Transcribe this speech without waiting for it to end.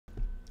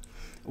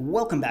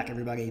Welcome back,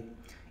 everybody.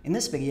 In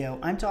this video,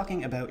 I'm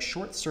talking about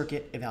short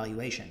circuit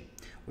evaluation,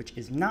 which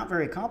is not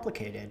very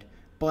complicated,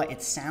 but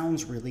it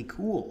sounds really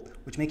cool,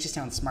 which makes you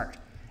sound smart.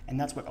 And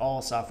that's what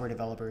all software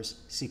developers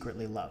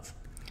secretly love.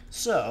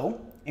 So,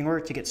 in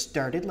order to get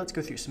started, let's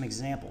go through some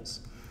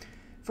examples.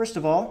 First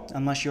of all,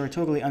 unless you're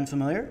totally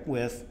unfamiliar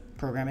with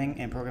programming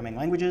and programming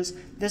languages,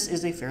 this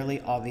is a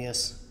fairly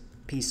obvious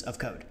piece of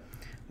code.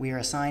 We are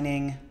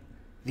assigning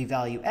the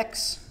value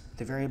x,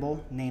 the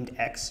variable named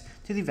x,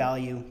 to the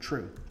value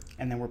true,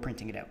 and then we're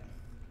printing it out.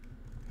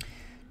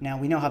 Now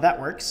we know how that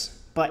works,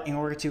 but in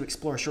order to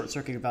explore short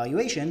circuit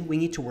evaluation, we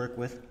need to work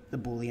with the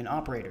Boolean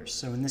operators.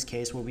 So in this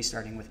case, we'll be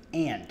starting with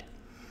AND.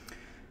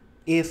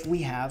 If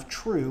we have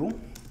true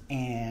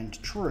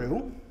and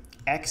true,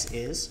 x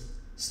is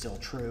still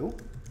true.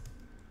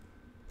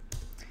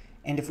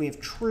 And if we have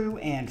true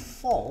and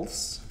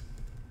false,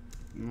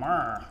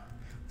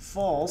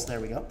 false, there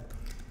we go,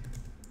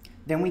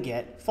 then we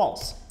get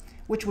false,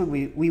 which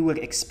we would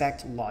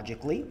expect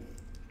logically.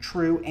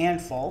 True and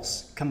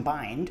false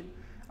combined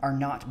are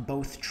not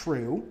both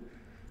true,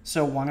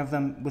 so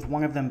with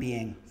one of them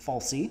being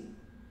falsy,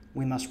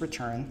 we must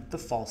return the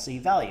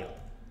falsy value.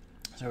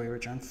 So we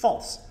return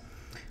false.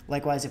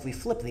 Likewise, if we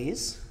flip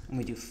these and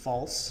we do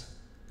false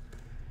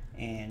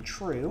and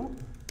true,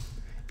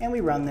 and we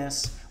run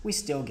this, we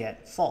still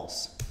get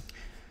false.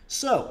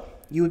 So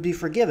you would be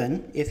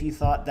forgiven if you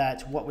thought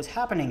that what was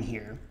happening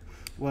here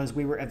was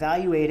we were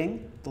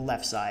evaluating the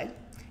left side,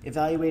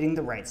 evaluating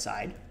the right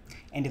side,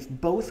 and if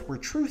both were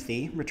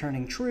truthy,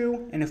 returning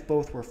true, and if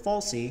both were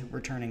falsy,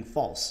 returning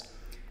false.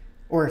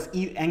 Or if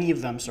any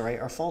of them,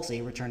 are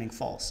falsy, returning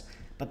false.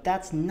 But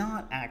that's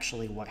not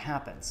actually what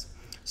happens.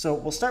 So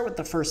we'll start with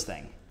the first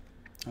thing,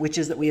 which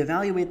is that we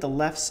evaluate the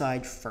left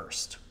side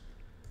first.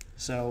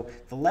 So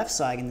the left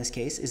side in this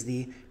case is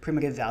the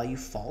primitive value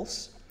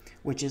false,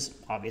 which is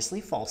obviously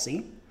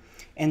falsy.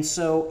 And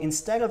so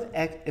instead of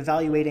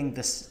evaluating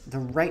the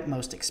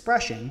rightmost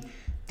expression,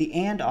 the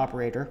AND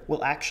operator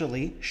will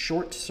actually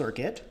short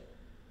circuit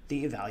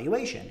the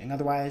evaluation. In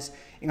other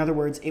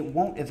words, it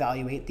won't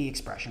evaluate the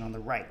expression on the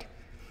right.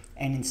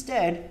 And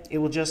instead, it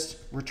will just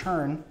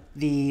return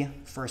the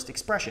first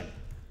expression.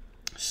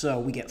 So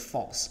we get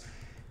false.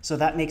 So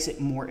that makes it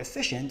more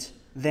efficient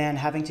than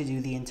having to do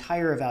the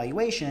entire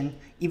evaluation,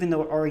 even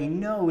though it already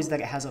knows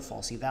that it has a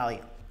falsy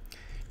value.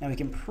 Now we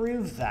can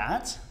prove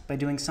that by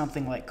doing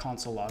something like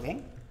console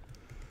logging.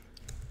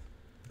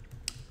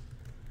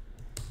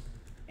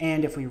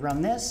 And if we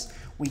run this,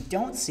 we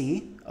don't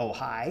see oh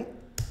hi,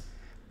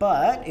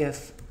 but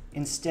if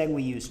instead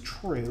we use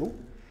true,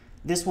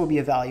 this will be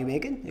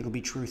evaluated. It'll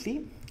be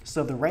truthy.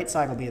 So the right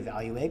side will be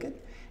evaluated,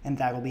 and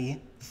that will be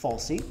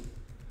falsy.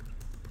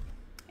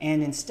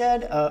 And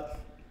instead,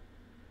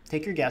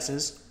 take your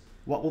guesses.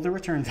 What will the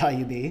return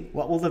value be?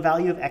 What will the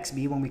value of x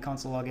be when we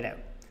console log it out?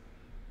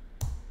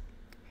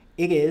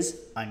 It is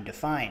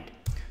undefined.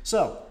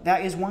 So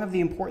that is one of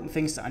the important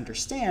things to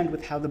understand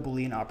with how the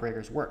Boolean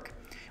operators work.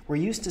 We're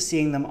used to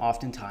seeing them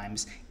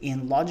oftentimes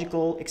in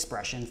logical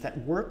expressions that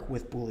work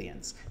with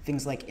Booleans,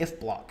 things like if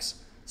blocks.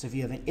 So if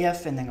you have an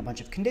if and then a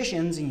bunch of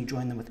conditions and you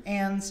join them with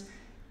ands,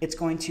 it's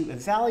going to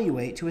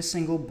evaluate to a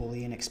single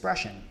Boolean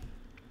expression.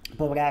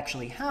 But what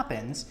actually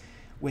happens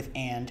with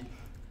AND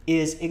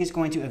is it is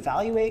going to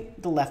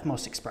evaluate the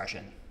leftmost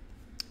expression.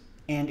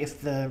 And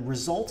if the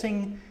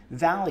resulting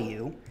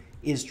value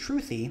is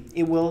truthy,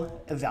 it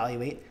will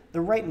evaluate the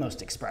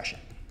rightmost expression.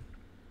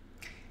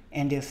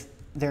 And if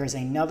there is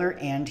another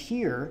AND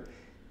here,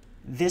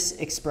 this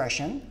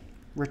expression,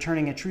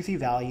 returning a truthy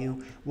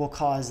value, will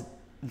cause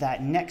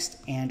that next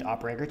AND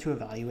operator to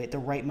evaluate the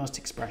rightmost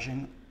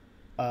expression,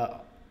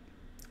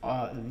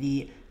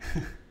 the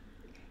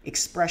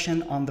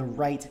expression on the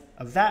right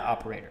of that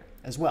operator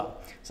as well.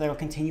 So it'll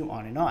continue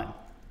on and on.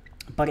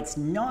 But it's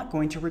not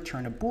going to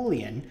return a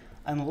Boolean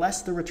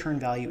unless the return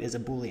value is a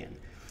Boolean.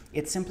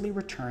 It simply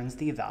returns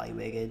the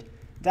evaluated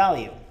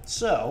value.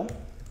 So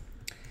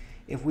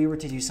if we were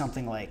to do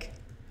something like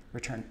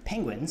return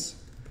penguins,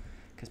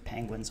 because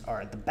penguins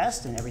are the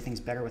best and everything's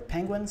better with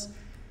penguins,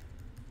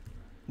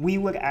 we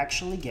would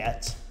actually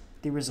get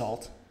the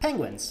result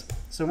penguins.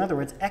 So in other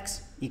words,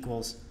 x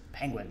equals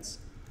penguins.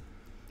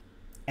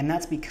 And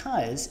that's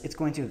because it's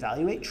going to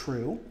evaluate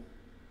true.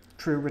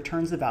 True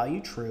returns the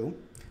value true,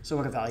 so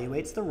it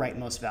evaluates the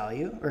rightmost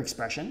value or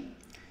expression,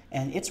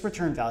 and its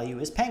return value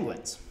is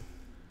penguins.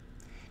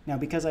 Now,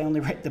 because I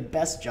only write the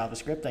best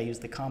JavaScript, I use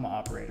the comma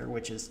operator,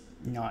 which is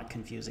not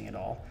confusing at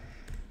all.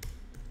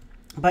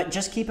 But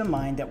just keep in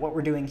mind that what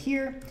we're doing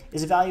here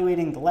is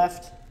evaluating the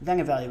left, then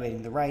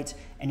evaluating the right,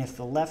 and if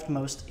the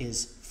leftmost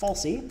is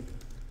falsy,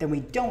 then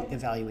we don't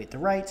evaluate the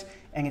right,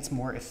 and it's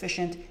more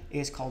efficient. It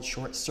is called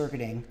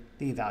short-circuiting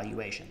the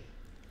evaluation.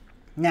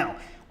 Now,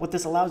 what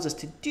this allows us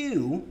to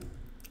do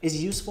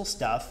is useful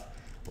stuff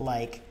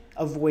like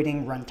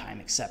avoiding runtime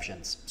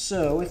exceptions.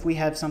 So if we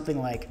have something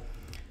like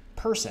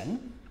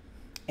person,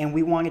 and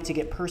we wanted to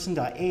get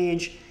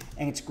person.age,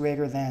 and it's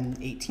greater than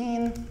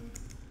 18,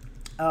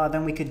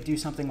 then we could do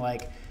something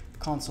like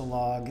console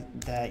log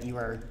that you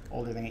are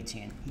older than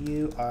 18.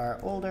 You are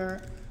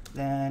older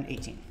than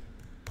 18.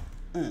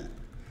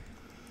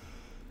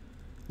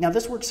 Now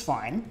this works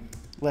fine.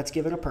 Let's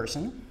give it a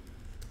person.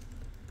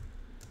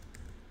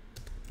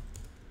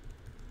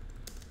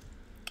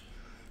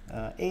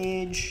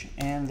 Age,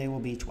 and they will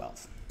be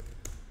 12.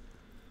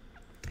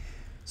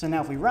 So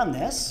now if we run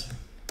this,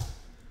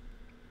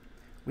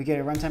 we get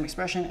a runtime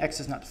expression, x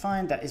is not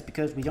defined. That is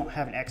because we don't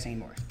have an x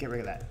anymore. Get rid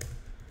of that.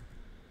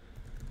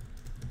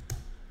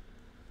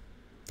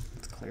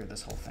 Let's clear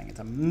this whole thing. It's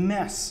a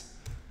mess.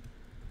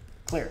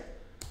 Clear.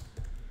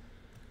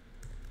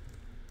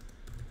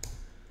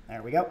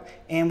 There we go.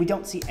 And we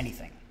don't see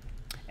anything.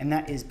 And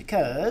that is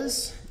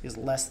because it is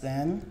less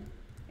than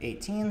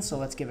 18. So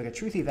let's give it a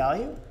truthy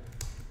value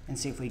and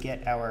see if we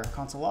get our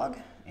console log.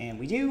 And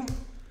we do.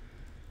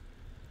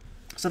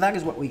 So that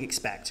is what we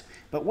expect.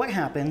 But what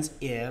happens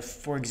if,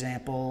 for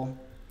example,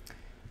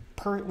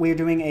 we're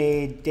doing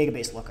a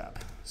database lookup?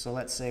 So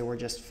let's say we're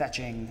just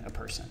fetching a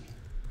person.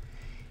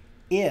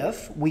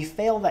 If we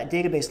fail that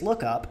database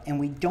lookup and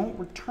we don't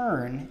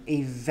return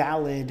a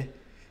valid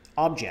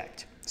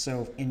object,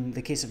 so in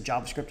the case of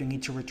JavaScript, we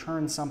need to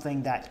return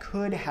something that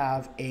could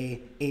have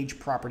a age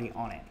property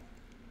on it.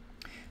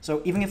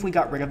 So even if we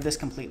got rid of this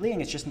completely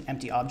and it's just an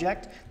empty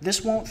object,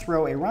 this won't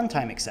throw a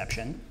runtime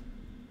exception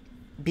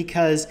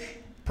because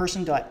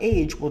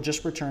person.age will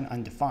just return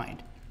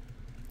undefined.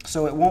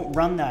 So it won't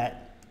run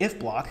that if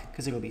block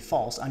because it'll be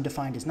false.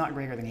 Undefined is not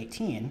greater than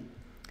 18,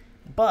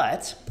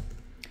 but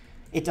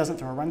it doesn't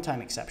throw a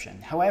runtime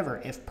exception.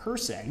 However, if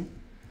person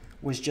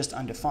was just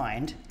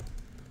undefined,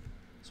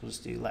 so we'll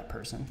just do let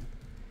person,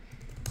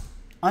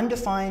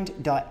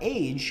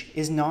 undefined.age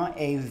is not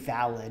a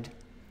valid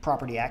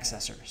property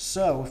accessor.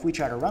 So if we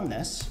try to run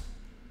this,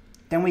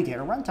 then we get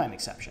a runtime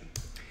exception.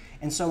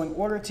 And so in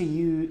order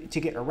to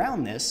get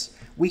around this,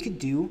 we could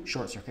do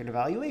short-circuit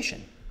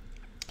evaluation.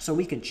 So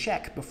we could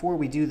check before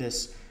we do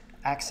this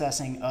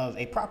accessing of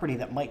a property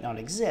that might not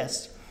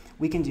exist,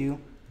 we can do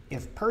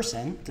if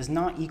person does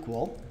not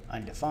equal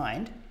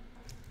undefined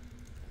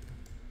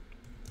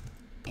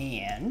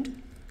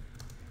and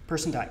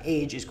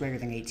person.age is greater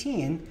than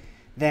 18,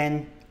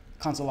 then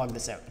console log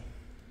this out.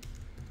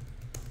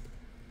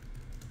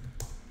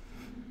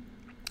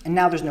 And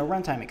now there's no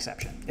runtime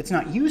exception. It's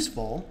not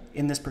useful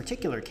in this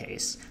particular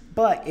case,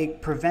 but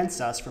it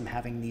prevents us from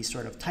having these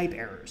sort of type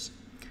errors.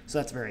 So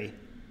that's very,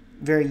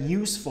 very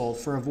useful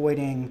for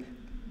avoiding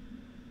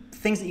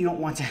things that you don't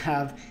want to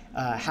have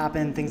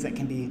happen, things that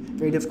can be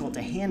very difficult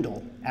to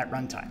handle at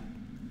runtime.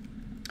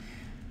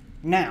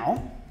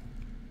 Now,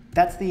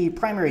 that's the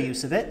primary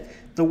use of it.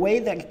 The way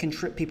that it can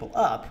trip people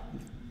up,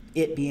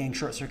 it being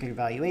short-circuit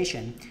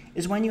evaluation,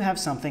 is when you have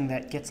something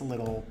that gets a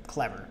little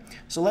clever.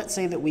 So let's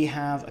say that we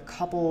have a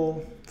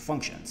couple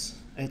functions.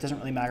 It doesn't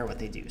really matter what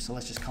they do. So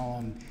let's just call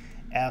them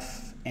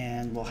f,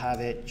 and we'll have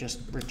it just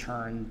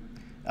return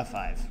a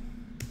 5.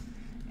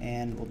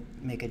 And we'll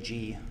make a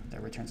g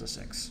that returns a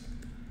 6.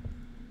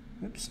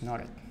 Oops,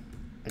 not a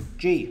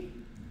g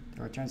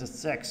that returns a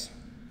 6.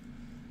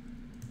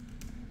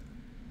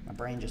 My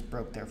brain just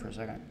broke there for a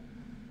second.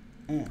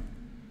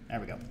 There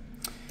we go.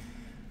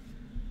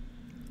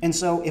 And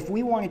so if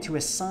we wanted to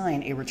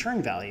assign a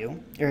return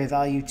value, or a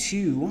value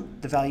to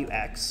the value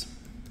x,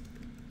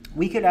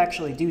 we could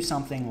actually do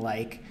something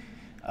like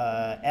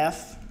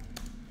f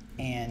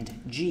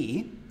and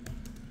g,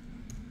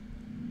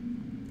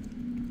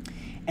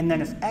 and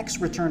then if x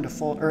returned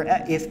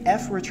a if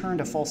f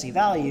returned a falsy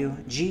value,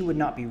 g would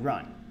not be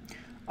run.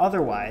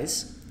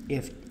 Otherwise,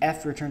 if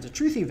f returns a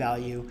truthy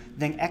value,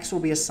 then x will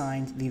be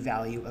assigned the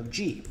value of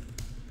g.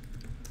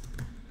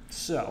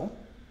 So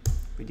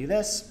if we do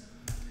this,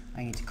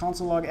 I need to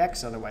console log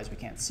x, otherwise we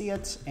can't see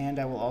it, and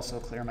I will also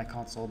clear my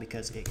console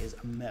because it is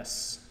a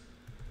mess.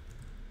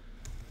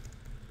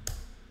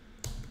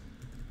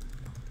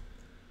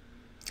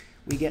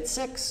 We get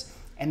 6,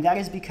 and that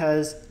is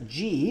because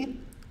g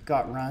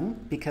got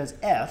run because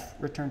f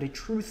returned a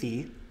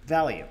truthy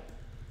value.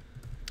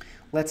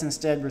 Let's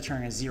instead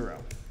return a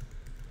 0.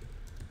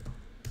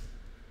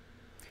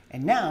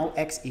 And now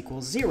x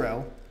equals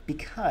 0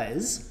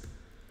 because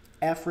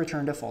f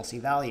returned a falsy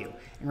value.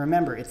 And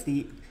remember, it's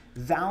the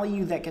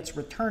value that gets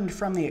returned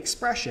from the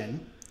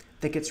expression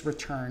that gets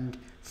returned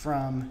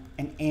from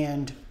an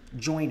and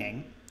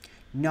joining,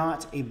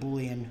 not a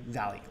Boolean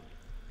value.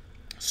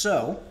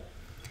 So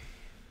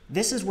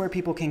this is where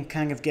people can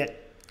kind of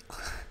get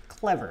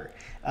clever.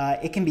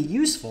 It can be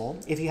useful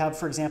if you have,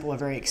 for example, a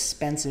very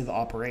expensive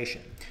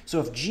operation. So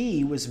if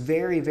g was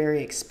very,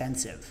 very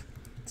expensive,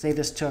 say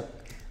this took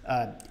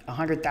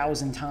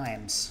 100,000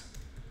 times,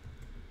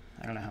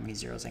 I don't know how many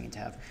zeros I need to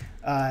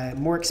have,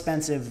 more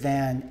expensive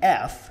than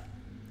f,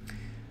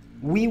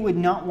 we would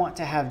not want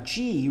to have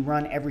g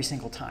run every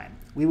single time.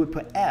 We would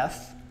put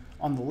f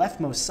on the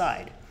leftmost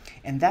side,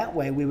 and that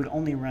way we would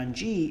only run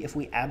g if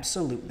we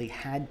absolutely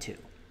had to.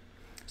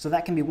 So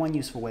that can be one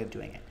useful way of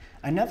doing it.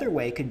 Another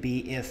way could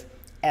be if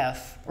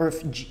f, or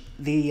if g,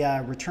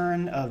 the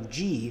return of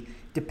g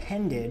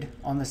depended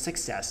on the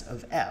success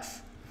of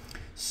f.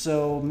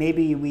 So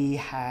maybe we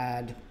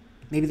had,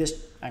 maybe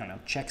this, I don't know,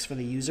 checks for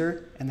the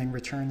user and then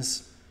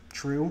returns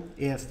true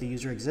if the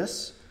user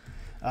exists.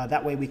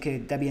 That way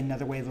that'd be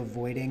another way of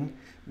avoiding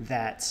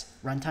that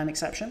runtime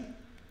exception.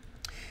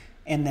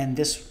 And then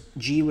this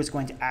G was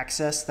going to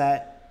access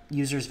that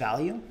user's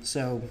value,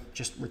 so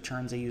just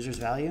returns a user's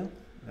value.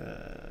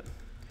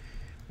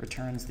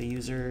 Returns the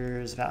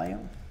user's value.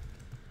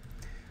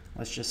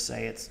 Let's just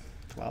say it's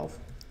 12.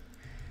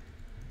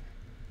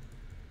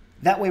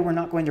 That way we're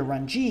not going to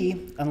run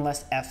G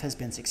unless F has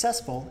been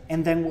successful,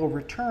 and then we'll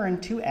return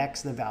to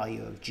X the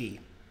value of G.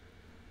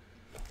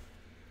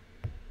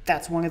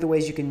 That's one of the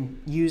ways you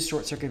can use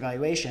short circuit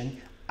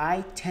evaluation.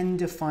 I tend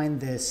to find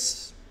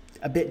this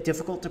a bit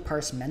difficult to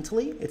parse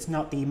mentally. It's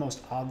not the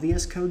most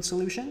obvious code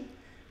solution,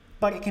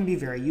 but it can be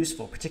very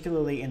useful,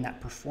 particularly in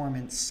that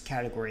performance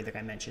category that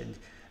I mentioned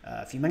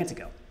a few minutes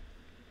ago.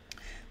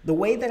 The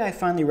way that I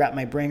finally wrapped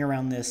my brain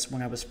around this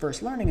when I was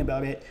first learning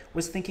about it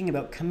was thinking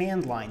about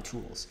command line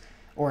tools,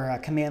 or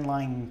command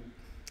line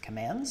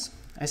commands,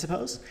 I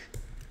suppose.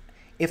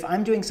 If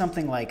I'm doing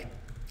something like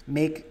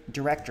make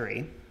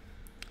directory,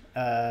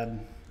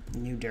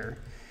 new dir,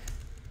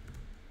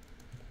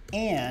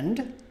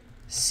 and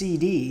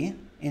cd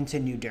into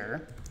new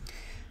dir,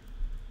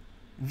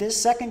 this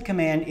second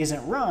command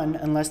isn't run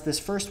unless this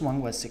first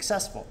one was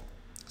successful.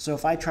 So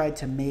if I tried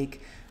to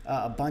make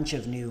a bunch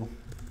of new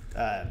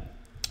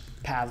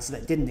paths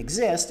that didn't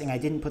exist and I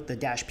didn't put the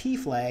 -p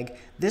flag,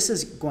 this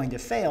is going to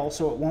fail,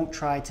 so it won't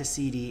try to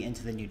cd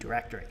into the new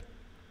directory.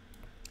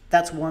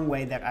 That's one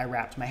way that I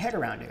wrapped my head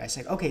around it. I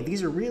said, okay,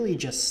 these are really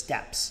just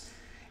steps.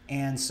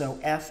 And so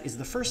F is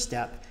the first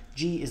step,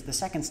 G is the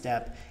second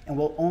step, and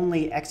we'll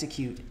only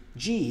execute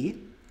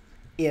G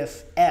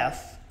if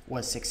F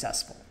was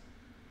successful.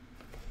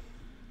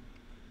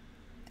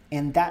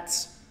 And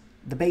that's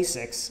the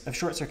basics of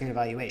short circuit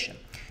evaluation.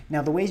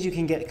 Now, the ways you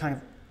can get kind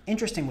of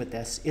interesting with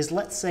this is,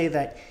 let's say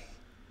that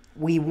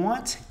we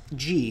want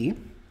G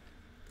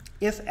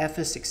if F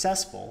is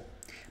successful,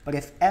 but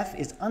if F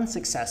is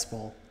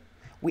unsuccessful,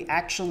 we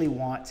actually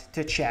want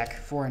to check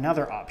for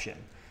another option.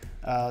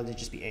 It'd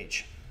just be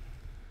H.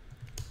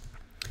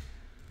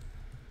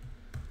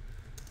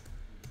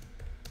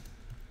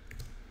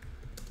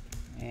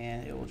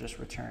 And it will just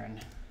return,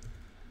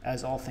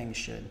 as all things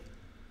should,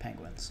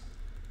 penguins.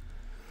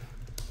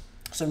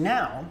 So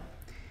now,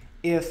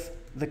 if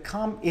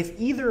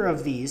either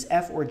of these,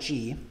 F or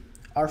G,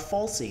 are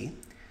falsy,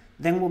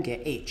 then we'll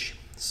get H.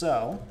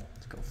 So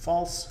let's go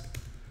false.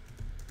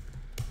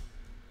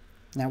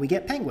 Now we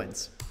get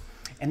penguins.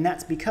 And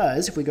that's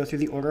because, if we go through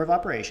the order of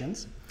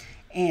operations,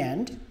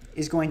 and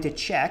is going to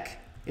check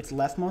its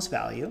leftmost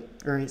value,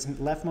 or its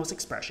leftmost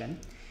expression.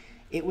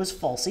 It was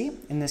falsy,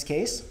 in this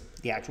case,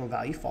 the actual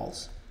value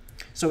false.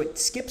 So it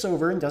skips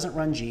over and doesn't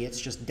run G, it's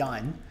just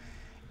done.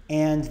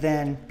 And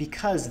then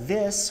because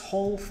this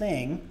whole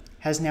thing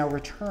has now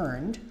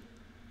returned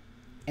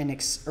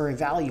or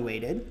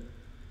evaluated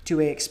to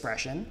a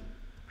expression,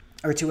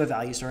 or to a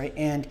value, sorry,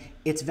 and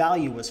its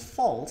value was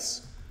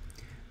false,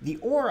 the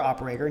OR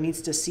operator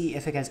needs to see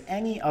if it has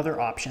any other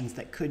options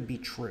that could be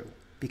true,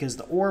 because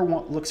the OR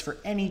looks for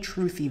any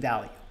truthy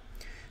value.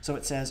 So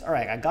it says, all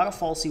right, I got a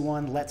falsy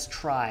one, let's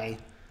try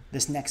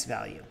this next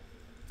value.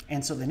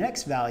 And so the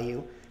next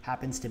value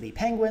happens to be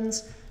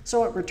penguins,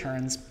 so it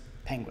returns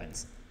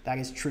penguins. That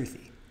is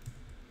truthy.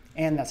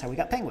 And that's how we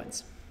got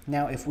penguins.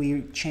 Now, if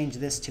we change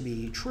this to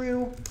be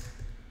true,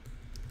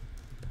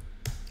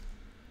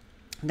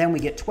 then we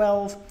get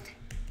 12.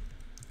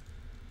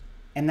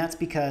 And that's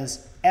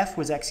because F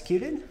was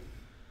executed.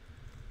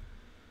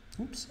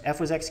 Oops, F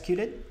was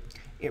executed.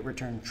 It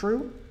returned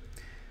true,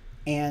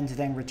 and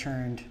then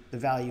returned the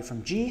value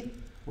from G,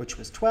 which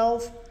was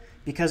 12.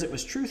 Because it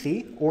was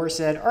truthy, OR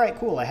said, all right,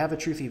 cool, I have a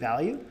truthy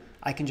value.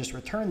 I can just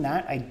return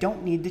that. I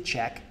don't need to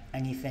check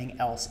anything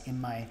else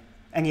in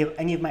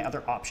any of my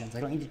other options.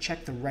 I don't need to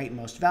check the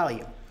rightmost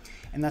value.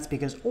 And that's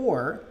because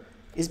OR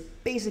is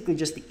basically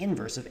just the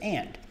inverse of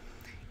AND.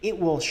 It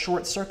will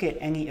short circuit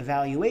any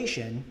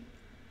evaluation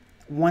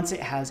once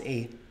it has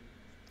a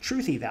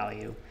truthy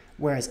value,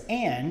 whereas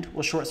AND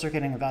will short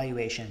circuit an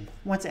evaluation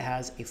once it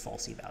has a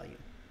falsy value.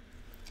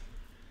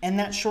 And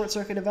that's short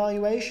circuit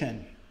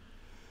evaluation.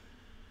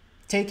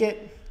 Take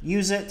it,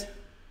 use it,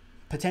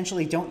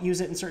 potentially don't use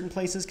it in certain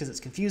places because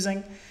it's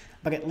confusing,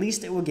 but at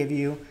least it will give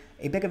you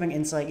a bit of an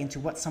insight into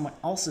what someone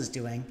else is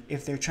doing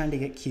if they're trying to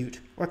get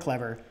cute or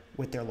clever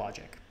with their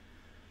logic.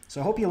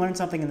 So I hope you learned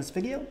something in this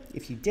video.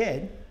 If you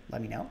did,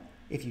 let me know.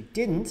 If you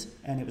didn't,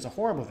 and it was a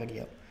horrible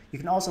video, you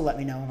can also let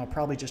me know, and I'll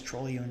probably just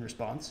troll you in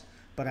response.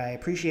 But I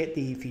appreciate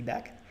the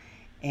feedback,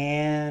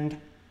 and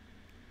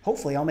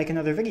hopefully I'll make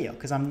another video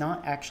because I'm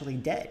not actually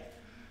dead.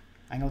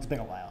 I know it's been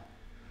a while.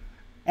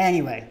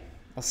 Anyway,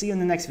 I'll see you in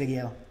the next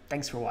video.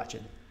 Thanks for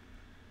watching.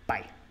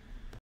 Bye.